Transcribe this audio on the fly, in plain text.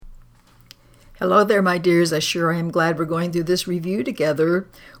Hello there, my dears. I sure am glad we're going through this review together.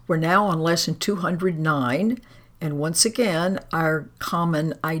 We're now on lesson 209, and once again, our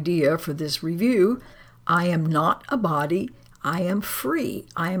common idea for this review, I am not a body, I am free.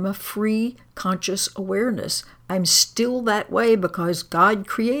 I am a free conscious awareness. I'm still that way because God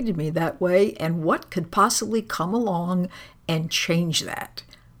created me that way, and what could possibly come along and change that?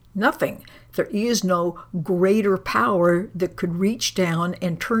 Nothing. There is no greater power that could reach down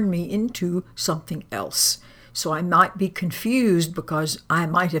and turn me into something else. So I might be confused because I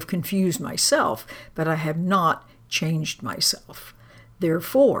might have confused myself, but I have not changed myself.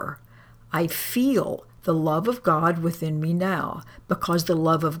 Therefore, I feel the love of God within me now, because the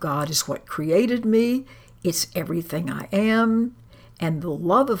love of God is what created me. It's everything I am, and the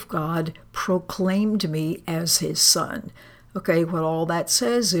love of God proclaimed me as His son. Okay, what all that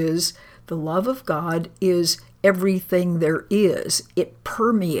says is the love of God is everything there is. It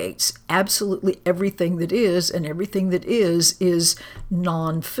permeates absolutely everything that is, and everything that is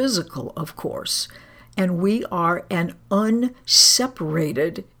non-physical, of course. And we are an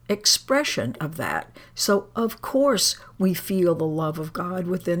unseparated expression of that. So, of course, we feel the love of God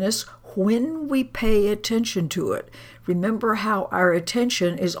within us when we pay attention to it. Remember how our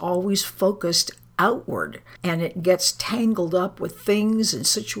attention is always focused outward, and it gets tangled up with things and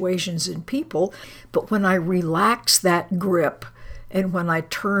situations and people. But when I relax that grip, and when I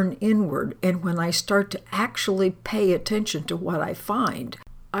turn inward, and when I start to actually pay attention to what I find,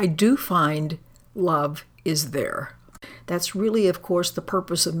 I do find love is there. That's really, of course, the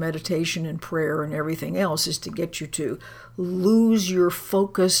purpose of meditation and prayer and everything else, is to get you to lose your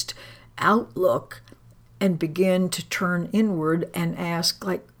focused outlook and begin to turn inward and ask,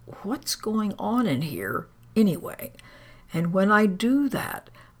 like, what's going on in here anyway? And when I do that,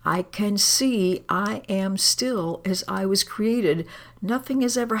 I can see I am still as I was created. Nothing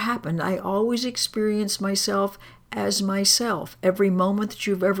has ever happened. I always experience myself as myself. Every moment that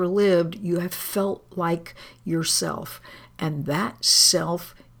you've ever lived, you have felt like yourself. And that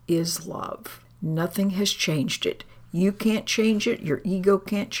self is love. Nothing has changed it. You can't change it. Your ego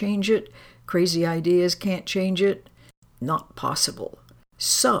can't change it. Crazy ideas can't change it. Not possible.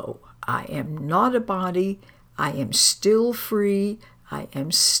 So, I am not a body, I am still free, I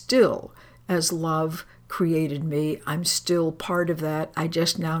am still as love created me, I'm still part of that, I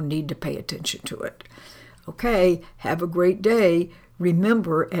just now need to pay attention to it. Okay, have a great day.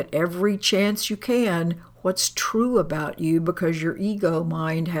 Remember at every chance you can what's true about you, because your ego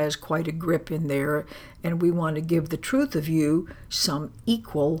mind has quite a grip in there, and we want to give the truth of you some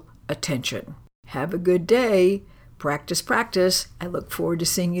equal attention. Have a good day. Practice, practice. I look forward to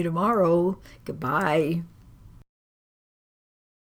seeing you tomorrow. Goodbye.